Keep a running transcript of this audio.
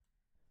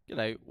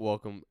G'day,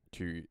 welcome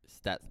to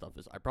Stat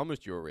Stuffers. I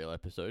promised you a real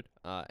episode,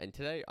 and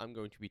today I'm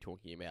going to be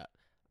talking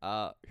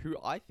about who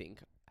I think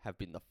have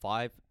been the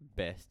five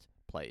best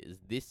players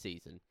this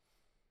season,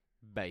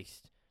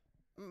 based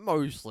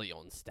mostly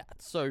on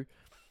stats. So,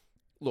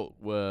 look,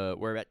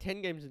 we're about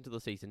 10 games into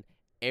the season.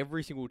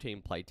 Every single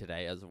team played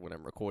today, as of when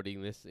I'm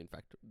recording this. In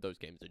fact, those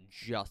games are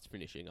just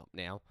finishing up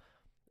now.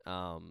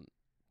 Um,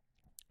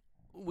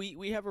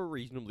 we have a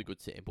reasonably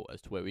good sample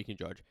as to where we can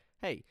judge.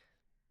 Hey,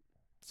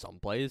 some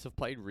players have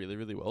played really,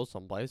 really well.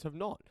 Some players have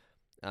not.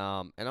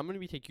 And I'm going to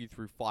be taking you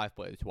through five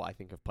players who I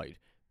think have played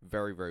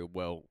very, very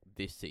well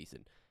this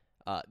season.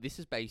 This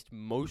is based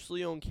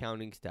mostly on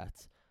counting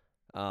stats,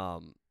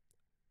 um,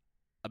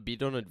 a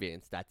bit on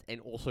advanced stats,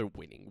 and also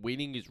winning.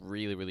 Winning is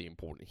really, really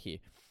important here.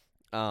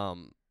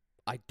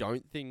 I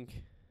don't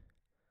think.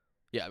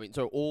 Yeah, I mean,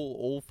 so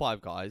all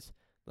five guys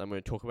that I'm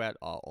going to talk about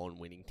are on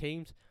winning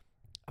teams.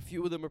 A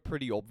few of them are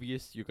pretty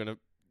obvious. You're gonna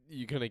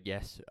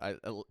guess.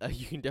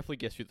 You can definitely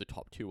guess who the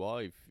top two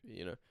are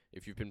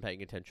if you've been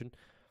paying attention.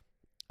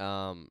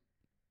 Um,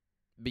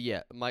 but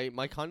yeah,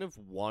 my kind of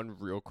one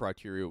real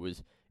criteria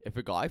was if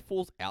a guy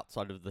falls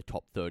outside of the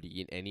top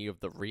 30 in any of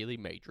the really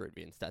major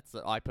advanced stats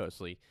that I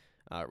personally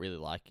really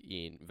like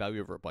in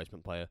value of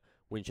replacement player,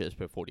 win shares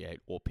per 48,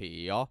 or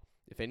PER.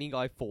 If any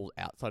guy falls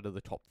outside of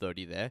the top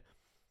 30 there,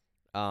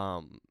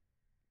 um,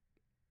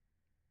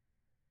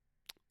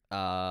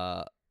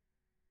 uh,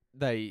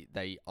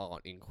 they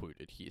aren't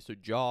included here. So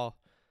John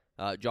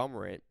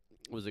Morant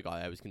was a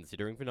guy I was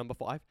considering for number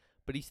five,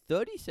 but he's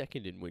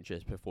 32nd in win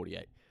shares per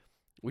 48,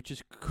 which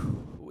is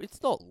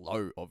it's not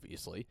low,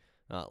 obviously.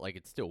 Like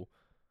it's still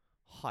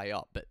high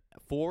up, but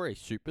for a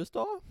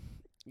superstar,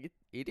 it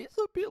is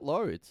a bit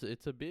low.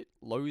 It's a bit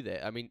low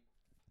there. I mean,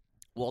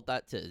 what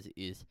that says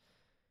is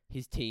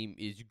his team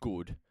is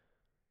good,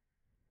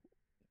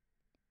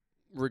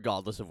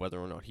 regardless of whether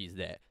or not he's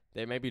there.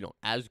 They're maybe not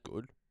as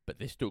good, but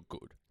they're still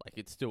good. Like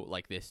it's still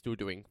like they're still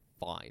doing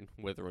fine,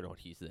 whether or not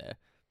he's there.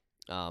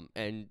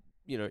 And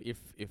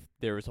if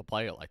there is a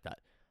player like that,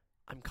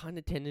 I'm kind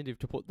of tentative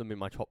to put them in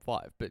my top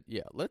five. But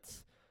yeah,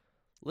 let's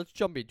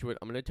jump into it.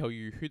 I'm going to tell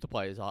you who the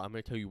players are. I'm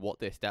going to tell you what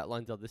their stat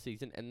lines are this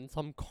season, and then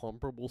some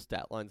comparable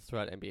stat lines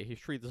throughout NBA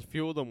history. There's a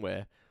few of them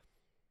where,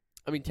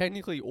 I mean,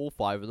 technically all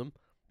five of them,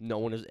 no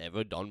one has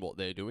ever done what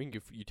they're doing.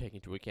 If you take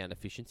into account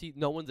efficiency,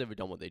 no one's ever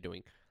done what they're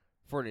doing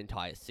for an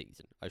entire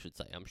season, I should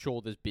say. I'm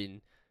sure there's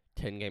been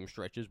 10 game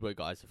stretches where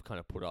guys have kind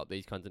of put up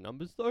these kinds of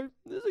numbers, though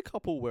there's a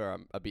couple where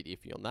I'm a bit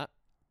iffy on that.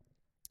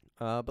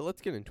 But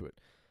let's get into it.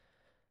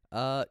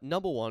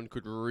 Number one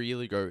could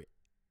really go,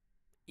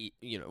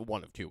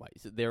 one of two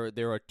ways.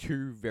 There are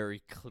two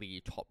very clear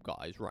top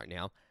guys right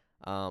now.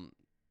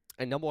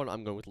 And number one,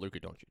 I'm going with Luka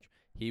Doncic.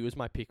 He was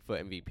my pick for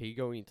MVP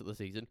going into the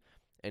season,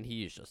 and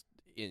he is just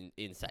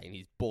insane.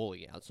 He's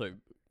balling out. So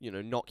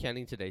not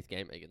counting today's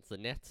game against the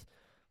Nets,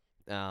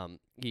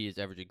 he is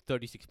averaging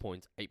 36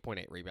 points,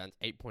 8.8 rebounds,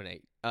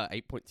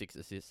 8.6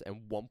 assists,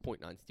 and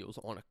 1.9 steals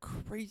on a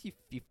crazy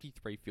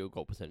 53 field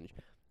goal percentage,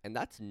 and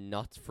that's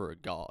nuts for a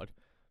guard.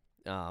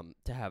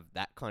 To have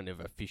that kind of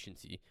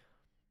efficiency,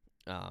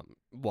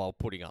 while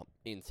putting up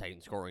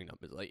insane scoring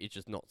numbers, like it's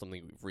just not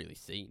something we've really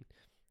seen.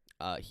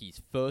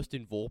 He's first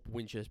in VORP,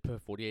 win shares per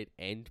 48,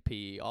 and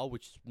PER,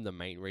 which is the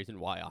main reason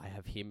why I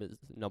have him as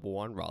number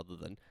one rather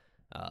than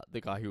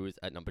the guy who was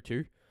at number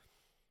two.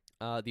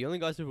 The only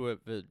guys who have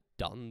ever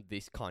done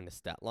this kind of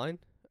stat line,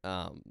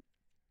 well,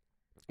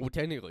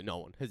 technically no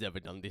one has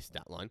ever done this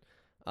stat line,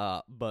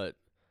 but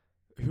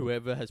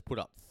whoever has put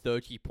up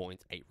 30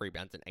 points, 8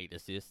 rebounds, and 8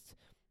 assists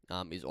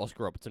is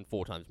Oscar Robertson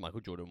 4 times, Michael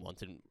Jordan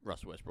once, and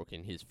Russell Westbrook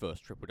in his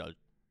first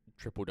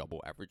triple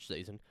double average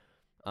season.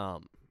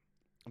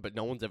 But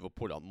no one's ever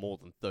put up more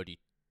than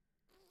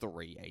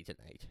 33, 8, and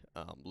 8.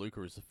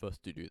 Luka is the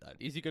first to do that.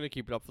 Is he going to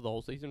keep it up for the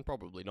whole season?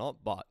 Probably not,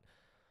 but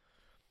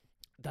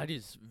that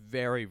is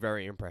very,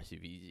 very impressive.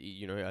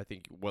 I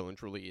think well and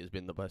truly has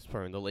been the best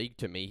player in the league.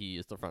 To me, he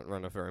is the front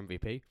runner for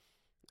MVP.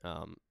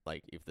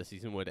 Like if the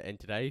season were to end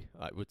today,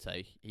 I would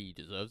say he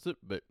deserves it.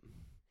 But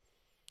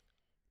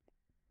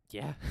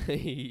yeah,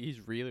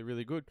 he's really,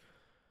 really good.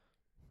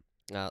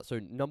 So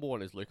number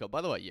one is Luka.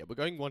 By the way, yeah, we're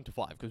going 1 to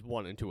 5 because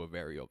 1 and 2 are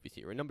very obvious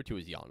here. And number 2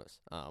 is Giannis.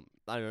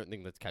 I don't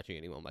think that's catching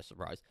anyone by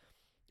surprise.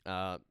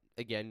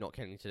 Again, not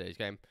counting today's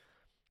game,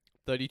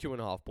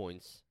 32.5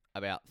 points,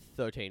 about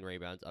 13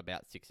 rebounds,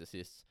 about 6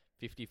 assists,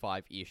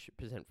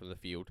 55-ish% from the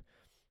field.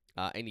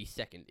 And he's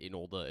second in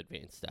all the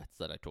advanced stats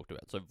that I talked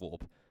about. So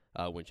VORP,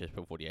 win shares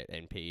per 48,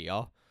 and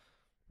PER.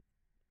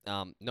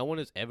 No one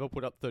has ever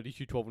put up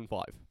 32, 12, and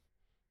 5.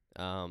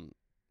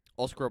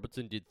 Oscar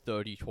Robertson did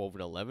 30, 12,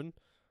 and 11.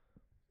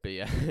 But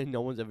yeah,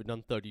 no one's ever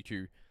done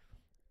 32,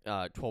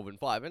 12, and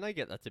 5. And I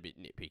get that's a bit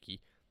nitpicky,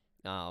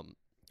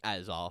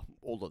 as are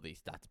all of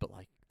these stats. But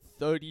like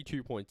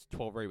 32 points,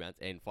 12 rebounds,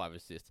 and 5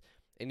 assists.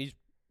 And he's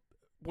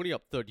putting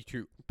up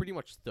 32, pretty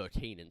much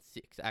 13 and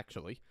 6,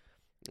 actually.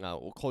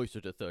 Or closer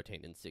to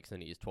 13 and 6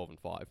 than he is 12 and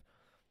 5.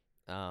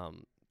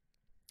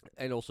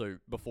 And also,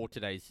 before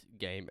today's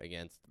game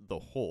against the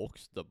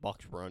Hawks, the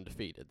Bucks were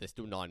undefeated. They're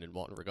still 9 and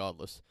 1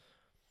 regardless.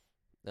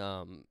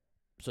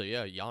 So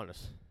yeah,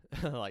 Giannis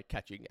like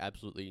catching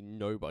absolutely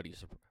nobody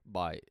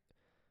by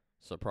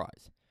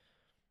surprise.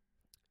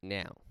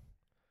 Now,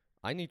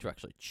 I need to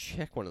actually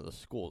check one of the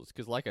scores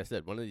because, like I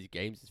said, one of these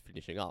games is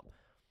finishing up,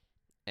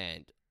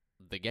 and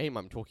the game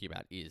I'm talking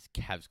about is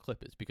Cavs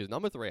Clippers because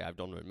number 3 I have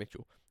Donovan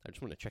Mitchell. I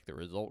just want to check the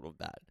result of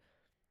that.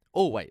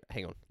 Oh wait,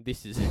 hang on.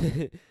 This is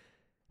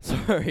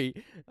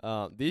sorry.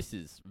 This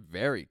is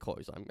very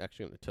close. I'm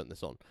actually going to turn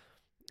this on.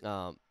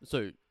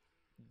 So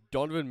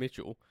Donovan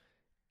Mitchell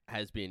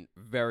has been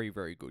very,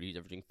 very good. He's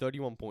averaging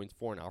 31 points,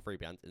 4.5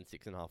 rebounds, and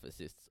 6.5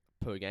 assists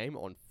per game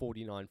on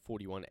 49,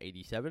 41,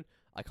 87.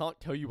 I can't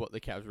tell you what the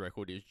Cavs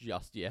record is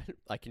just yet.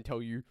 I can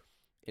tell you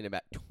in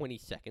about 20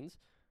 seconds.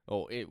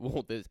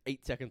 There's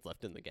 8 seconds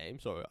left in the game,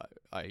 so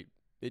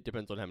it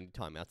depends on how many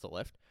timeouts are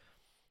left.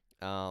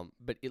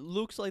 But it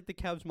looks like the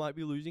Cavs might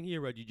be losing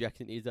here. Reggie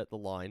Jackson is at the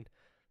line,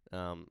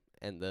 and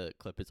the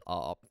Clippers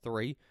are up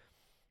 3.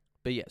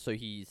 But yeah, so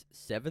he's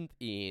 7th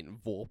in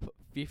VORP,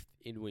 5th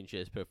in win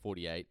shares per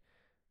 48.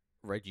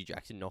 Reggie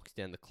Jackson knocks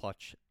down the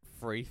clutch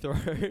free throw.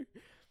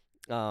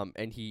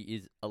 And he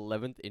is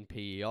 11th in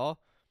PER.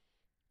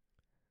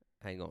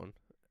 Hang on.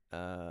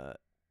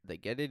 They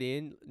get it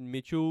in.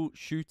 Mitchell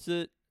shoots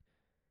it.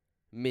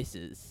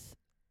 Misses.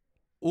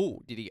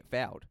 Oh, did he get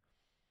fouled?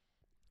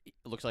 It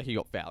looks like he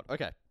got fouled.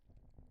 Okay.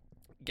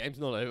 Game's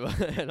not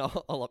over, and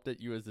I'll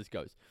update you as this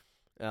goes.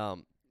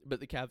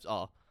 But the Cavs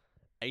are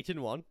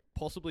 8-1,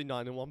 possibly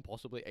 9-1,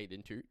 possibly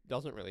 8-2.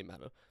 Doesn't really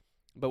matter.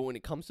 But when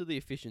it comes to the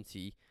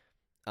efficiency,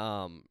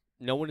 no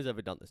one has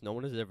ever done this. No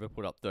one has ever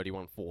put up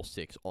 31, 4,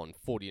 6 on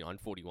 49,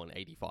 41,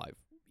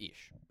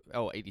 85-ish.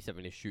 Or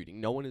 87-ish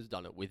shooting. No one has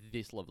done it with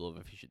this level of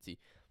efficiency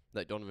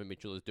that Donovan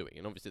Mitchell is doing.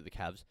 And obviously the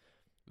Cavs,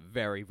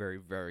 very, very,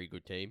 very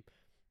good team.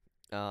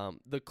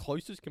 The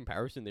closest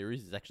comparison there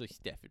is actually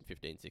Steph in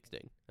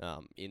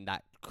 15-16. In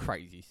that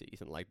crazy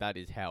season. Like, that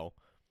is how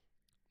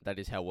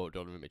well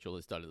Donovan Mitchell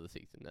has started the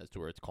season, as to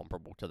where it's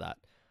comparable to that.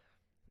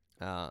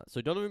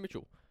 So Donovan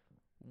Mitchell,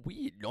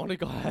 weird, not a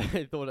guy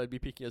I thought I'd be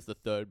picking as the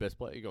 3rd best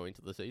player going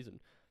into the season.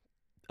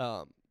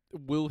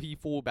 Will he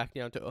fall back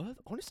down to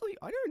earth? Honestly,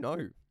 I don't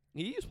know.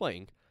 He is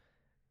playing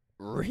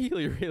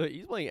really, really,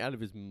 he's playing out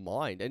of his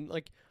mind. And,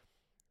 like,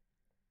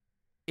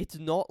 it's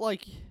not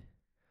like...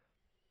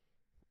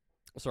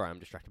 Sorry, I'm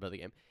distracted by the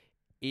game.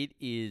 He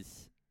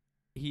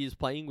is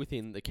playing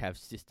within the Cavs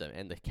system,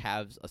 and the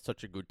Cavs are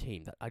such a good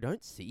team that I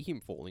don't see him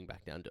falling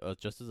back down to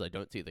earth, just as I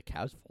don't see the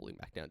Cavs falling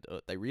back down to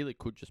earth. They really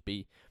could just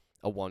be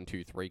a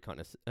 1-2-3 kind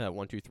of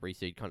 1-2-3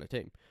 seed kind of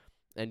team,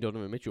 and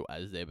Donovan Mitchell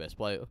as their best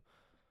player,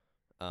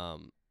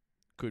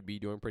 could be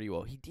doing pretty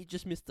well. He did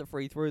just miss the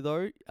free throw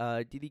though.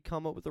 Did he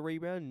come up with a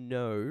rebound?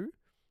 No.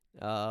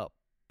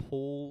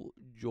 Paul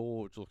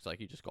George looks like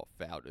he just got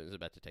fouled and is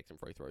about to take some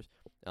free throws.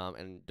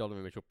 And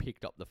Donovan Mitchell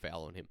picked up the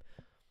foul on him.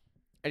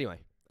 Anyway,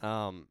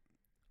 I'm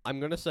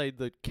going to say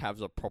the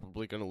Cavs are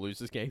probably going to lose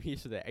this game here,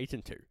 so they're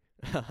 8-2.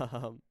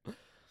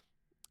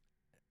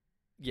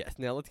 Yes,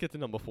 now let's get to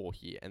number 4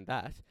 here, and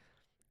that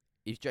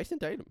is Jason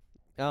Tatum.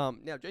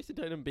 Now, Jason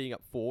Tatum being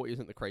up 4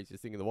 isn't the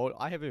craziest thing in the world.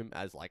 I have him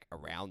as, like,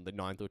 around the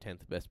 9th or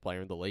 10th best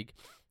player in the league.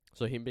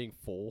 So him being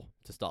 4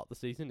 to start the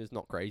season is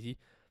not crazy.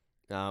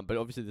 But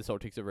obviously the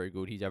Celtics are very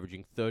good. He's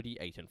averaging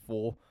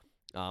 38-4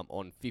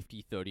 on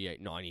 50,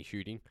 38, 90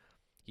 shooting.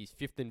 He's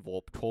 5th in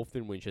VORP, 12th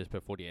in win shares per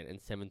 48, and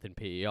 7th in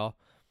PER.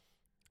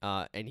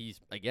 And he's,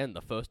 again,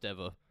 the first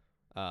ever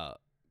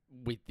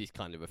with this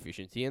kind of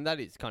efficiency. And that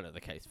is kind of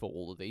the case for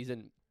all of these.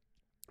 And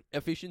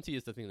efficiency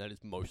is the thing that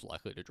is most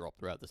likely to drop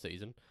throughout the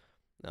season.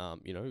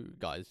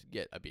 Guys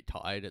get a bit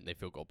tired and their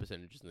field goal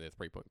percentages and their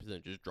 3-point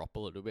percentages drop a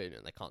little bit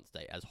and they can't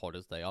stay as hot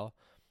as they are.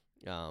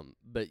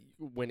 But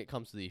when it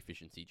comes to the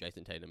efficiency,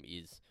 Jason Tatum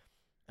is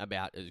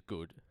about as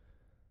good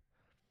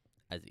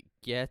as it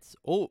gets.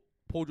 Oh,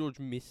 Paul George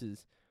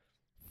misses.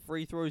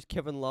 Free throws,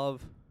 Kevin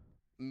Love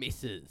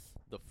misses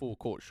the full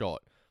court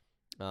shot.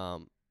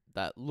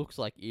 That looks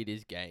like it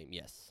is game,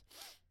 yes.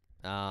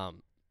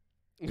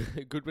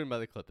 Good win by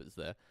the Clippers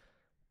there.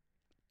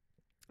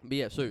 But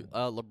yeah, so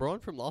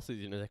LeBron from last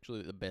season is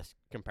actually the best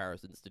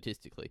comparison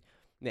statistically.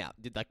 Now,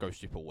 did that go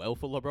super well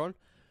for LeBron?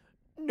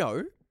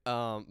 No.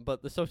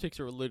 But the Celtics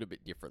are a little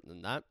bit different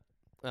than that.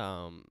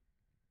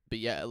 But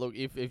yeah, look,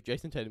 if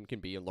Jason Tatum can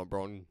be a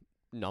LeBron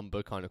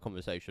number kind of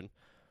conversation,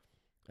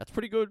 that's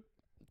pretty good.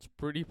 It's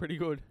pretty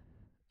good.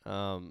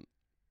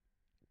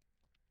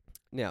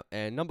 Now,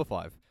 and number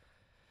 5.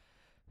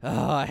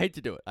 I hate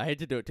to do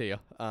it to you.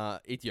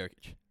 It's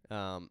Jokic.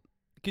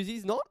 Because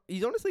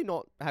he's honestly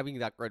not having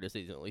that great a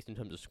season, at least in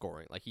terms of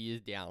scoring. Like, he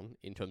is down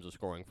in terms of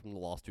scoring from the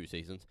last 2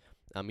 seasons.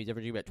 He's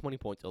averaging about 20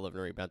 points, 11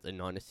 rebounds, and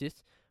 9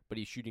 assists, but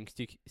he's shooting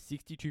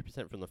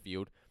 62% from the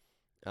field.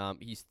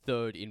 He's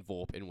 3rd in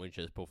VORP and win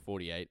shares per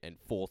 48, and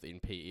 4th in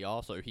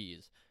PER, so he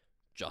is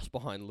just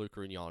behind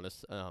Luka and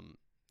Giannis,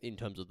 in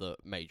terms of the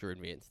major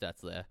advanced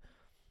stats there.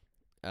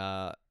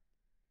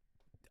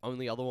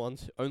 Only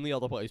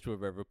other players to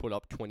have ever put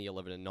up 20,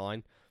 11, and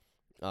 9.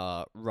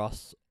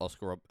 Russ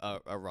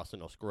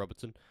and Oscar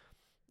Robertson.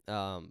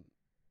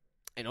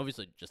 And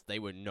obviously, just they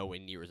were nowhere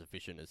near as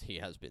efficient as he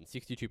has been.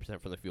 62%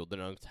 from the field. The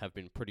Nuggets have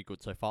been pretty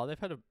good so far. They've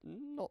had a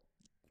not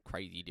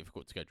crazy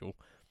difficult schedule.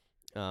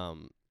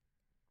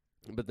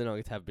 But the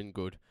Nuggets have been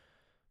good.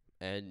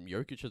 And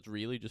Jokic has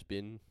really just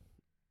been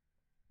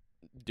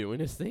doing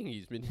his thing.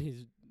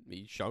 He's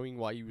showing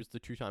why he was the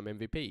 2-time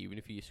MVP. Even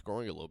if he's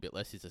scoring a little bit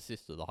less, his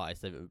assists are the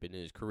highest they've ever been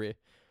in his career.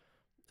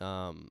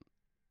 And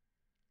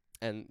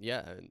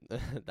yeah,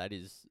 that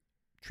is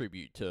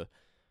tribute to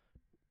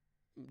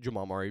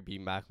Jamal Murray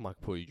being back,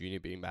 Michael Porter Jr.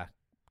 being back,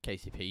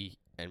 KCP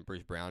and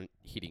Bruce Brown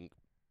hitting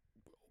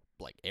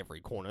like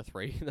every corner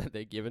three that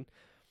they're given.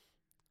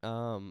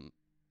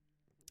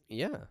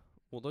 Yeah.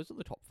 Well, those are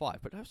the top 5,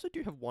 but I also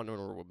do have one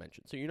honorable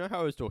mention. So you know how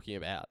I was talking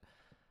about,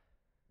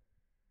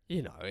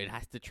 it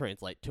has to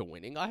translate to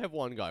winning. I have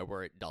one guy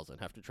where it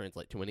doesn't have to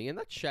translate to winning, and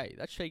that's Shai.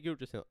 That's Shai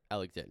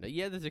Gilgeous-Alexander.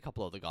 Yeah, there's a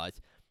couple other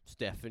guys.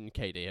 Steph and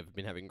KD have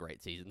been having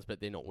great seasons, but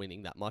they're not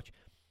winning that much.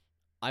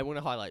 I want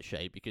to highlight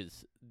Shai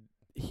because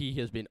he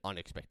has been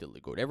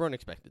unexpectedly good. Everyone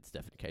expected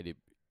Steph and KD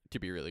to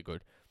be really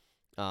good.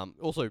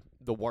 Also,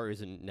 the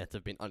Warriors and Nets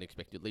have been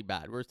unexpectedly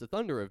bad, whereas the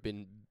Thunder have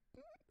been,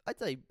 I'd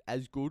say,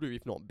 as good or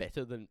if not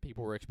better than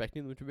people were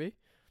expecting them to be.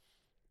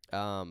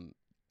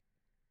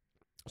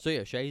 So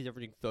yeah, Shai's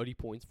averaging 30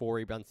 points, 4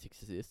 rebounds,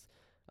 6 assists,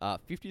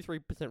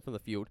 53% from the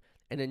field,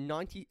 and a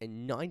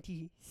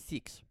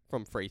 96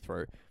 from free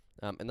throw.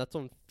 And that's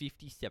on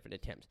 57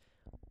 attempts.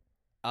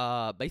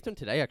 Based on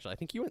today, actually, I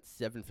think he went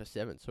 7 for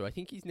 7. So I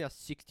think he's now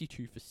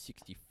 62 for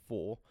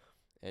 64.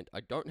 And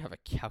I don't have a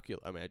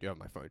calculator. I mean, I do have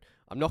my phone.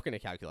 I'm not going to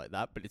calculate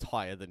that, but it's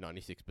higher than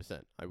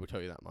 96%. I will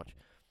tell you that much.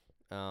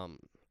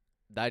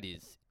 That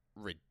is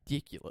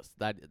ridiculous.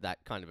 That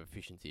kind of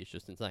efficiency is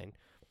just insane.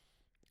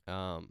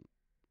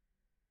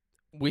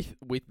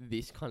 With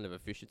this kind of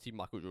efficiency,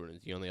 Michael Jordan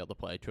is the only other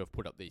player to have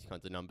put up these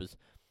kinds of numbers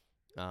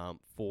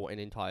for an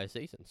entire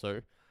season.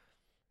 So,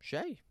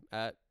 Shai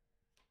at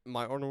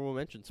my honorable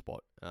mention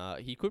spot.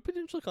 He could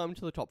potentially come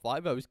to the top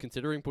 5. I was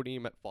considering putting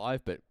him at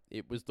 5, but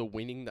it was the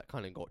winning that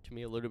kind of got to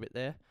me a little bit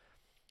there.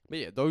 But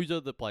yeah, those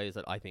are the players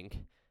that I think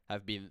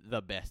have been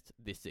the best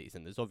this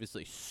season. There's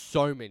obviously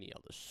so many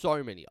others.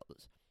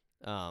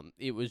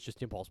 It was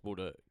just impossible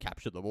to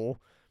capture them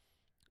all.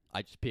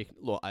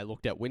 I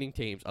looked at winning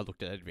teams, I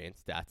looked at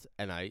advanced stats,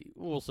 and I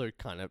also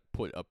kind of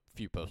put a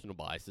few personal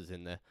biases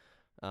in there.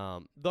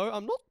 Though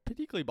I'm not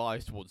particularly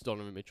biased towards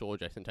Donovan Mitchell or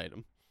Jason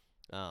Tatum.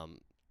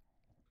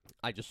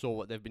 I just saw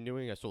what they've been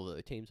doing. I saw that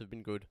the teams have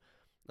been good.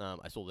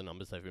 I saw the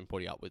numbers they've been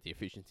putting up with the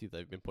efficiency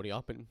they've been putting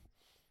up, and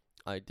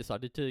I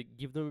decided to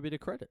give them a bit of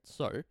credit.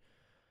 So,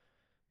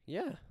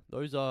 yeah,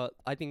 those are,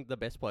 I think, the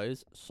best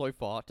players so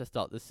far to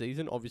start this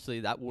season. Obviously,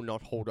 that will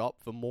not hold up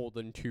for more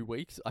than 2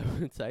 weeks, I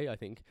would say. I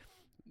think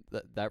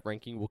that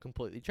ranking will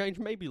completely change.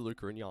 Maybe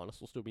Luka and Giannis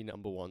will still be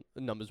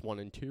numbers 1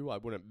 and 2. I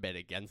wouldn't bet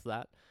against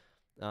that.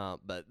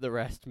 But the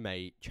rest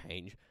may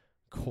change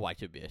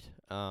quite a bit.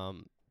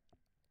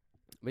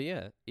 But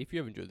yeah, if you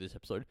have enjoyed this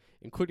episode,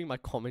 including my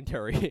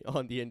commentary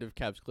on the end of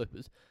Cavs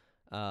Clippers,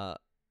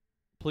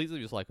 please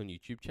leave us a like on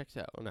YouTube. Check us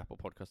out on Apple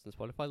Podcasts and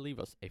Spotify. Leave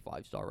us a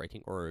 5-star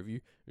rating or a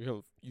review.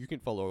 You can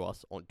follow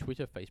us on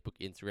Twitter, Facebook,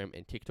 Instagram,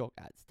 and TikTok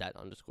at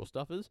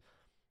stat_stuffers.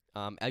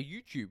 Our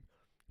YouTube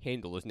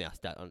handle is now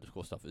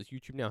stat_stuffers.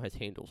 YouTube now has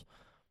handles.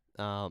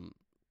 Other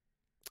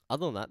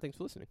than that, thanks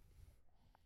for listening.